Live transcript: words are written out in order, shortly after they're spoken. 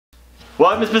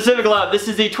Welcome to Specific Lab. This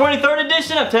is the 23rd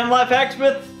edition of 10 Life Hacks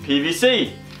with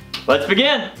PVC. Let's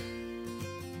begin.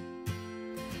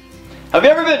 Have you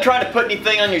ever been trying to put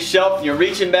anything on your shelf and you're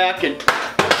reaching back and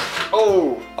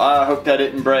oh, I hope that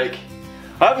didn't break.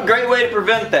 I have a great way to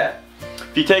prevent that.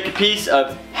 If you take a piece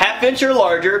of 1/2 inch or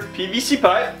larger PVC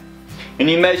pipe and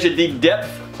you measure the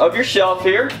depth of your shelf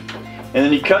here, and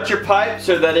then you cut your pipe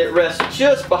so that it rests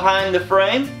just behind the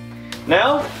frame.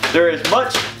 Now there is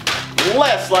much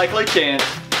less likely chance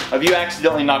of you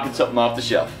accidentally knocking something off the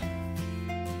shelf.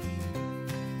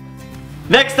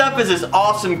 Next up is this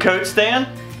awesome coat stand.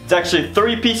 It's actually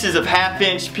 3 pieces of 1/2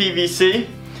 inch PVC,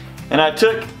 and I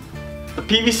took the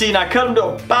PVC and I cut them to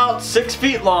about 6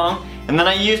 feet long, and then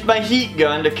I used my heat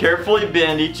gun to carefully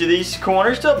bend each of these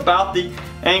corners to about the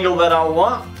angle that I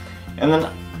want, and then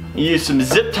I used some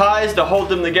zip ties to hold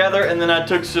them together, and then I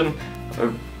took some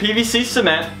PVC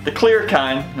cement, the clear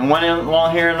kind, and went in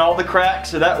along here in all the cracks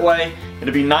so that way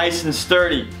it'll be nice and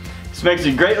sturdy. This makes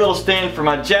a great little stand for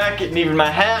my jacket and even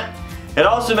my hat. It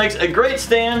also makes a great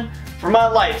stand for my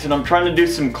lights, and I'm trying to do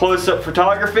some close-up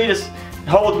photography. This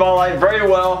holds my light very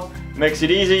well, makes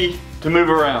it easy to move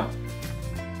around.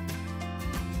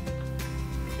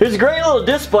 Here's a great little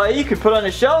display you can put on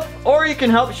a shelf, or you can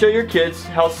help show your kids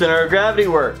how center of gravity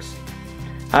works.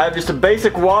 I have just a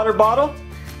basic water bottle,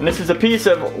 and this is a piece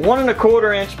of 1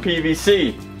 1/4 inch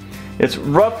PVC. It's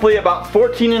roughly about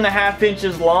 14.5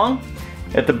 inches long.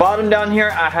 At the bottom down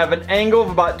here I have an angle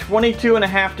of about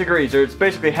 22.5 degrees, or it's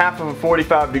basically half of a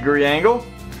 45-degree angle.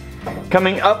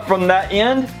 Coming up from that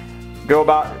end, go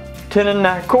about 10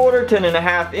 1/4,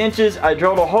 10.5 inches. I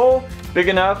drilled a hole big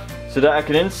enough so that I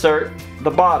can insert the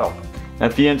bottle. Now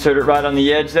if you insert it right on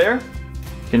the edge there,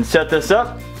 you can set this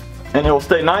up and it will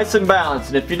stay nice and balanced.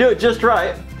 And if you do it just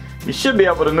right, you should be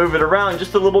able to move it around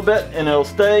just a little bit and it'll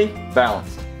stay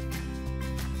balanced.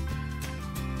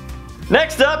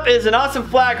 Next up is an awesome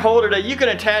flag holder that you can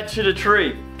attach to the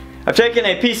tree. I've taken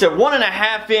a piece of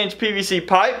 1.5 inch PVC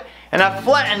pipe and I've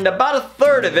flattened about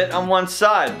 1/3 of it on one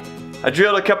side. I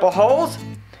drilled a couple holes,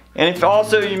 and if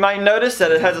also you might notice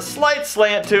that it has a slight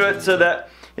slant to it so that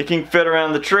it can fit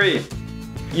around the tree.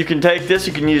 You can take this,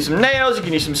 you can use some nails, you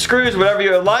can use some screws, whatever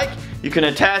you would like. You can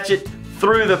attach it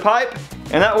through the pipe,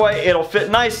 and that way it'll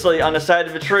fit nicely on the side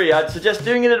of the tree. I'd suggest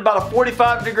doing it at about a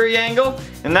 45-degree angle,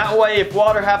 and that way if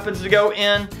water happens to go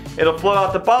in, it'll flow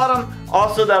out the bottom.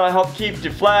 Also that'll help keep the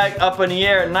flag up in the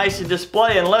air nice and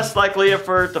display and less likely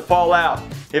for it to fall out.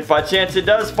 If by chance it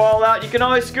does fall out, you can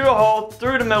always screw a hole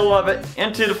through the middle of it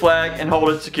into the flag and hold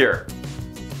it secure.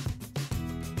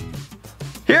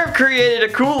 Here I've created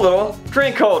a cool little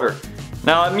drink holder.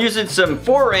 Now I'm using some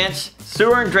 4-inch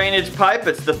sewer and drainage pipe.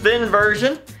 It's the thin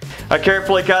version. I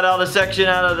carefully cut out a section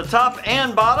out of the top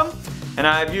and bottom, and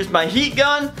I've used my heat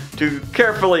gun to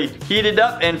carefully heat it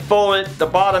up and fold it the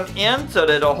bottom in so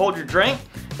that it'll hold your drink.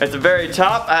 At the very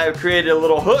top I have created a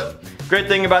little hook. Great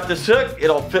thing about this hook,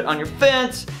 it'll fit on your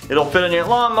fence, it'll fit on your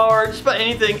lawnmower, just about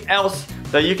anything else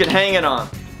that you can hang it on.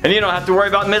 And you don't have to worry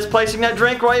about misplacing that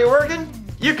drink while you're working.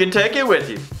 You can take it with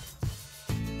you.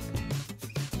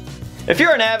 If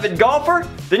you're an avid golfer,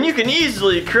 then you can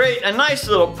easily create a nice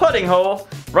little putting hole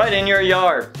right in your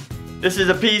yard. This is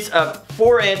a piece of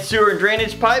 4-inch sewer and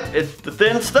drainage pipe. It's the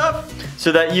thin stuff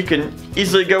so that you can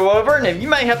easily go over, and you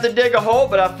might have to dig a hole,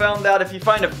 but I found out if you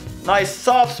find a nice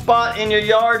soft spot in your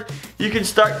yard, you can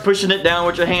start pushing it down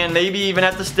with your hand, maybe even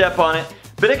have to step on it,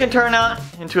 but it can turn out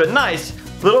into a nice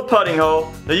little putting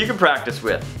hole that you can practice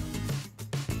with.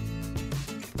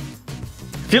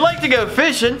 If you like to go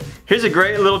fishing, here's a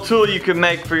great little tool you can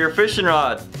make for your fishing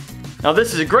rod. Now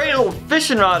this is a great little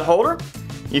fishing rod holder.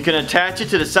 You can attach it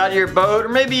to the side of your boat, or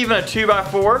maybe even a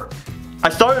 2x4. I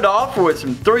started off with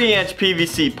some 3-inch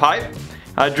PVC pipe.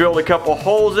 I drilled a couple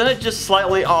holes in it, just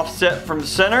slightly offset from the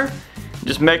center,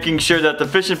 just making sure that the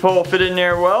fishing pole fit in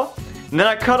there well. And then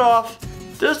I cut off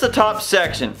just the top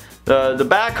section. The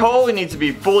back hole needs to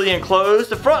be fully enclosed.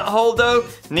 The front hole though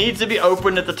needs to be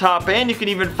open at the top, and you can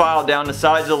even file down the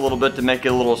sides a little bit to make it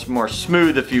a little more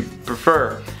smooth if you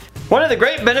prefer. One of the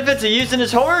great benefits of using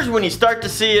this holder is when you start to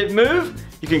see it move,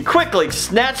 you can quickly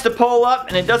snatch the pole up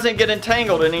and it doesn't get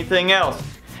entangled in anything else.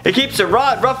 It keeps the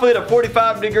rod roughly at a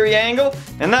 45-degree angle,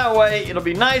 and that way it'll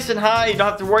be nice and high. You don't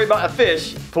have to worry about a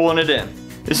fish pulling it in.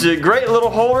 This is a great little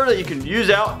holder that you can use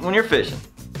out when you're fishing.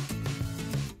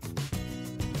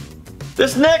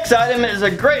 This next item is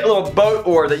a great little boat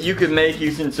oar that you can make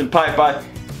using some pipe. I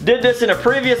did this in a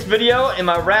previous video, in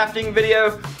my rafting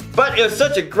video, but it was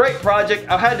such a great project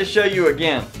I had to show you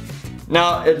again.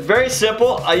 Now it's very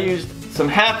simple. I used some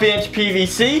 1/2 inch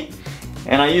PVC,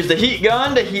 and I used a heat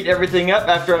gun to heat everything up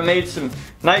after I made some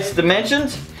nice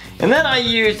dimensions. And then I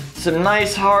used some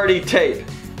nice hardy tape.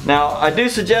 Now I do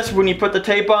suggest when you put the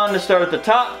tape on to start at the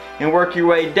top and work your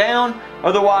way down,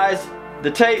 otherwise the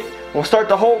tape will start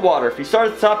to hold water. If you start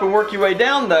at the top and work your way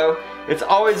down though, it's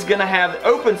always going to have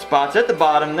open spots at the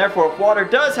bottom, therefore if water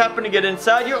does happen to get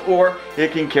inside your oar,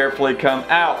 it can carefully come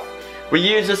out. We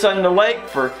used this on the lake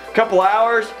for a couple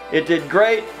hours. It did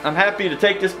great. I'm happy to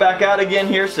take this back out again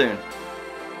here soon.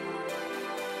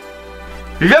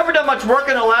 If you've ever done much work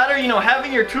on a ladder, you know,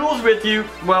 having your tools with you,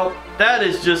 well, that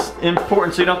is just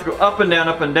important so you don't have to go up and down,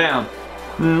 up and down.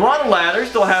 And a lot of ladders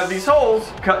still have these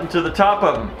holes cut into the top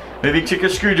of them. Maybe you take a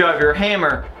screwdriver or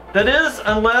hammer. That is,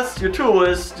 unless your tool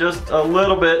is just a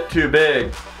little bit too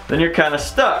big. Then you're kind of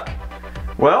stuck.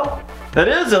 Well, that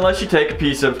is unless you take a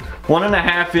piece of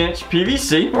 1.5 inch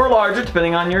PVC or larger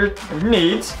depending on your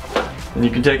needs. Then you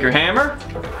can take your hammer,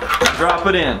 drop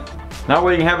it in. That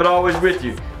way you can have it always with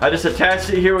you. I just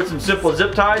attached it here with some simple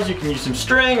zip ties. You can use some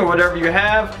string or whatever you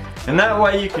have, and that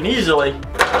way you can easily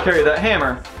carry that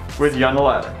hammer with you on the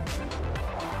ladder.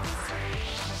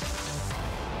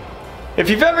 If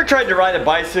you've ever tried to ride a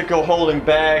bicycle holding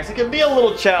bags, it can be a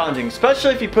little challenging,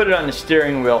 especially if you put it on the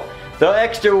steering wheel. The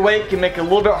extra weight can make it a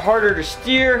little bit harder to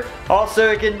steer.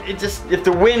 Also, if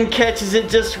the wind catches it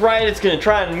just right, it's going to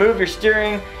try and move your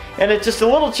steering, and it's just a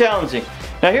little challenging.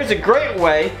 Now here's a great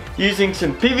way using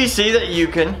some PVC that you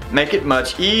can make it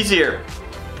much easier.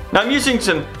 Now I'm using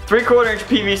some 3/4 inch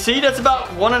PVC that's about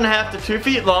 1.5 to 2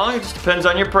 feet long. It just depends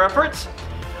on your preference.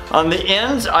 On the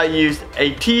ends I used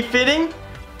a T-fitting,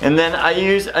 and then I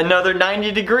use another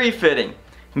 90-degree fitting.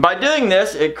 And by doing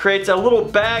this, it creates a little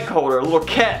bag holder, a little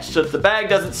catch, so that the bag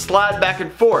doesn't slide back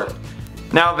and forth.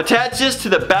 Now I've attached this to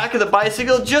the back of the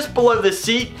bicycle just below the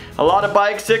seat. A lot of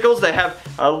bicycles, they have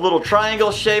a little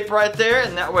triangle shape right there,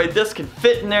 and that way this can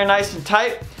fit in there nice and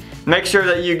tight. Make sure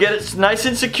that you get it nice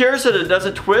and secure so that it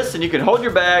doesn't twist, and you can hold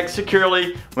your bag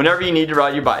securely whenever you need to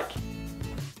ride your bike.